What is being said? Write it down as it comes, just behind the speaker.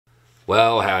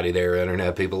Well, howdy there,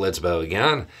 Internet people. It's Bo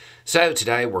again. So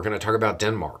today we're going to talk about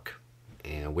Denmark.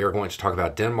 And we're going to talk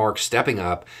about Denmark stepping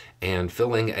up and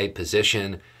filling a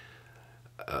position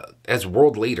as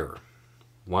world leader,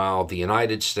 while the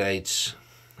United States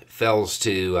fails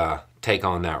to take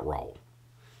on that role,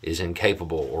 is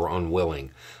incapable or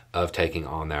unwilling of taking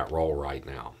on that role right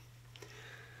now.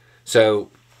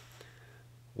 So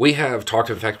we have talked,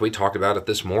 in fact, we talked about it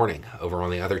this morning over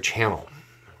on the other channel.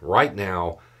 Right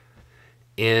now,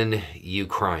 in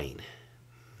Ukraine,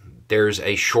 there's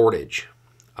a shortage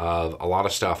of a lot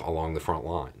of stuff along the front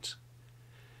lines.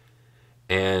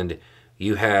 And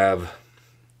you have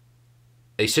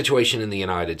a situation in the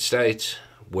United States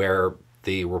where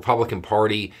the Republican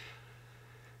Party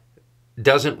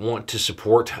doesn't want to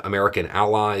support American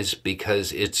allies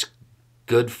because it's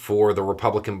good for the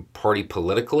Republican Party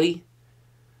politically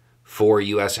for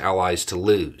U.S. allies to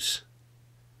lose.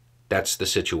 That's the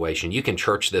situation. You can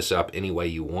church this up any way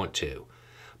you want to,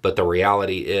 but the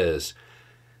reality is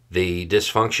the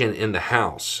dysfunction in the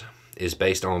House is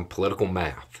based on political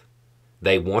math.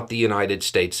 They want the United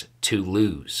States to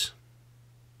lose.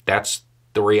 That's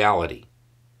the reality.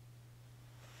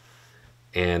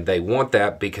 And they want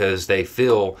that because they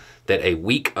feel that a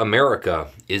weak America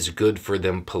is good for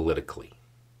them politically.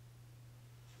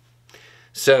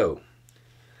 So,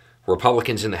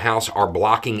 Republicans in the House are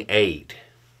blocking aid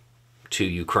to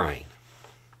Ukraine.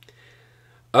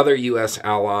 Other U.S.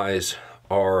 allies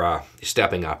are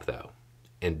stepping up, though,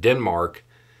 and Denmark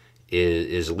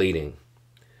is leading.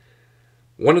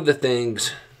 One of the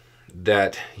things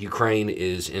that Ukraine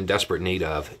is in desperate need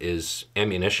of is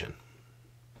ammunition.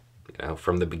 You know,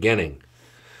 from the beginning,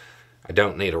 I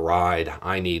don't need a ride,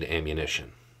 I need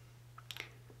ammunition.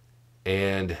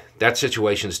 And that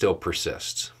situation still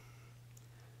persists.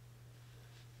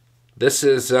 This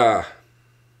is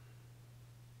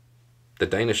the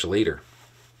Danish leader.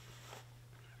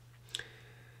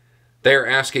 They're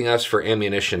asking us for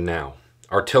ammunition now,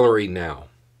 artillery now.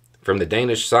 From the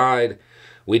Danish side,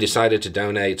 we decided to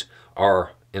donate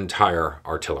our entire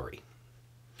artillery.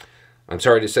 I'm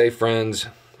sorry to say, friends,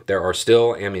 there are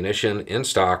still ammunition in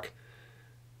stock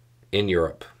in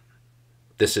Europe.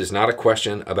 This is not a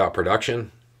question about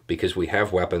production, because we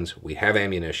have weapons, we have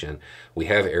ammunition, we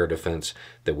have air defense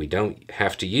that we don't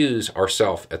have to use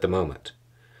ourselves at the moment,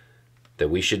 that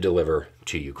we should deliver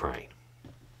to Ukraine.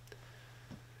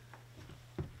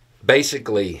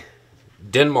 Basically,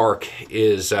 Denmark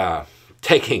is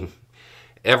taking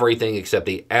everything except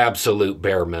the absolute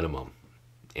bare minimum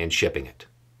and shipping it.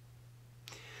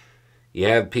 You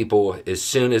have people, as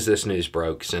soon as this news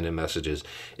broke, sending messages,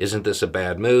 isn't this a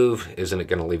bad move? Isn't it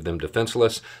going to leave them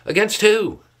defenseless? Against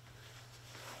who?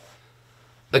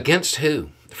 Against who?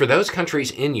 For those countries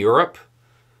in Europe,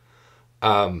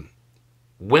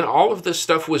 when all of this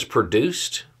stuff was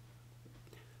produced,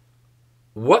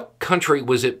 what country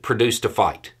was it produced to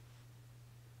fight?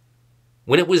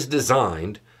 When it was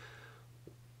designed,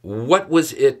 what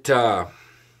was it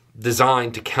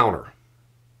designed to counter?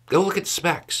 Go look at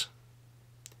specs.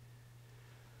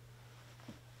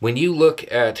 When you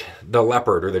look at the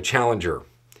Leopard or the Challenger,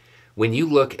 when you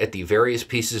look at the various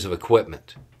pieces of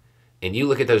equipment, and you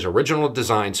look at those original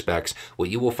design specs,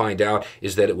 what you will find out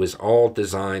is that it was all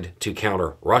designed to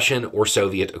counter Russian or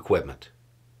Soviet equipment.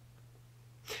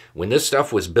 When this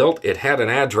stuff was built, it had an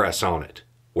address on it,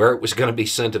 where it was going to be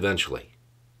sent eventually.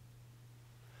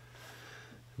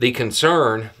 The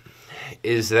concern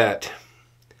is that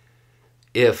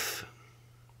if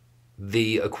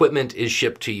the equipment is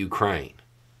shipped to Ukraine,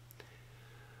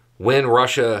 when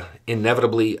Russia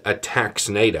inevitably attacks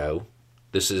NATO,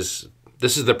 this is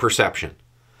the perception.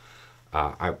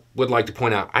 I would like to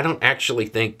point out, I don't actually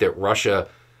think that Russia,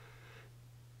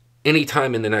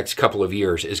 anytime in the next couple of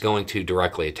years, is going to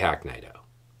directly attack NATO.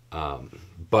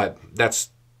 But that's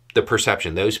the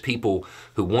perception. Those people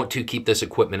who want to keep this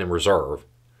equipment in reserve,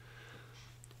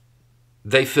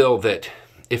 they feel that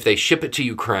if they ship it to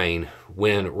Ukraine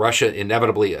when Russia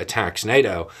inevitably attacks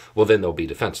NATO, well, then they'll be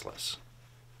defenseless.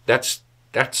 That's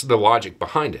the logic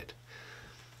behind it.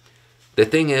 The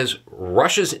thing is,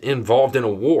 Russia's involved in a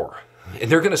war, and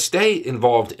they're going to stay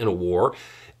involved in a war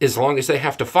as long as they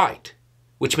have to fight,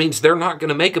 which means they're not going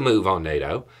to make a move on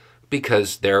NATO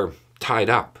because they're tied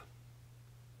up.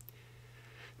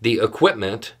 The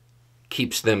equipment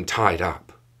keeps them tied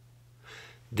up.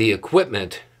 The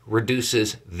equipment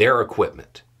reduces their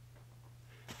equipment.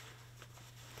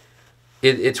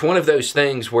 It's one of those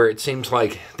things where it seems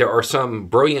like there are some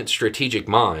brilliant strategic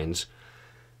minds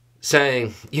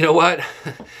saying, you know what,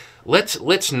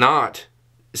 let's not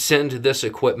send this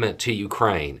equipment to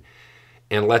Ukraine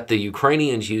and let the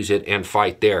Ukrainians use it and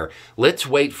fight there. Let's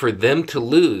wait for them to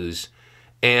lose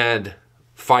and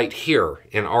fight here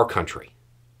in our country.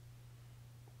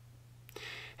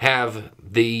 Have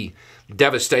the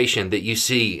devastation that you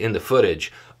see in the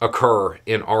footage occur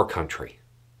in our country.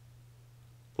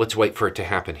 Let's wait for it to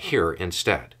happen here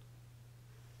instead.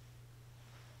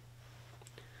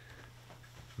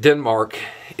 Denmark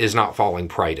is not falling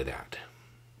prey to that.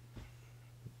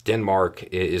 Denmark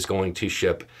is going to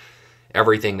ship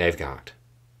everything they've got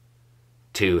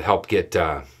to help get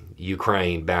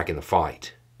Ukraine back in the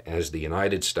fight as the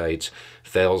United States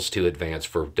fails to advance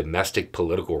for domestic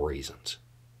political reasons.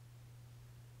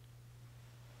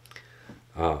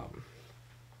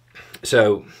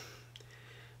 So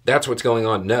that's what's going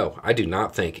on. No, I do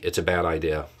not think it's a bad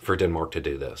idea for Denmark to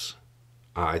do this.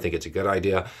 I think it's a good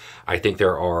idea. I think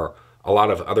there are a lot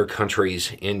of other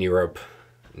countries in Europe,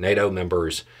 NATO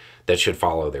members, that should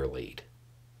follow their lead.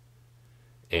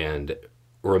 And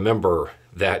remember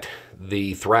that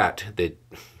the threat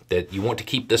that you want to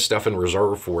keep this stuff in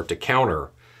reserve for to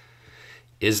counter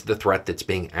is the threat that's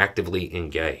being actively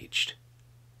engaged.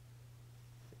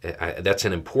 That's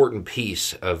an important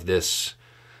piece of this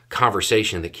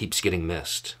conversation that keeps getting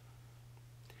missed.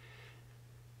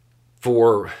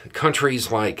 For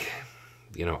countries like,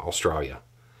 Australia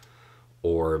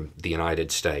or the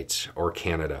United States or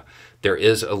Canada, there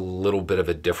is a little bit of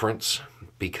a difference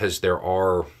because there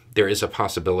is a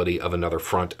possibility of another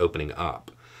front opening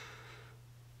up.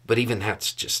 But even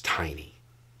that's just tiny.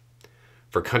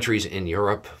 For countries in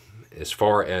Europe, as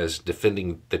far as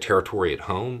defending the territory at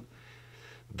home,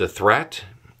 the threat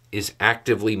is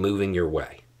actively moving your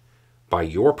way. By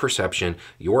your perception,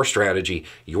 your strategy,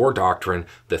 your doctrine,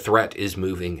 the threat is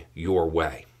moving your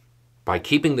way. By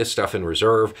keeping this stuff in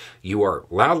reserve, you are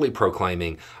loudly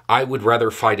proclaiming, I would rather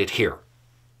fight it here.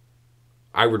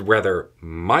 I would rather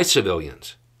my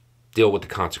civilians deal with the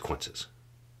consequences.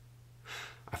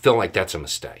 I feel like that's a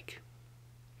mistake.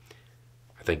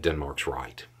 I think Denmark's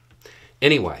right.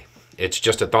 Anyway, it's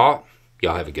just a thought.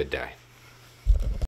 Y'all have a good day.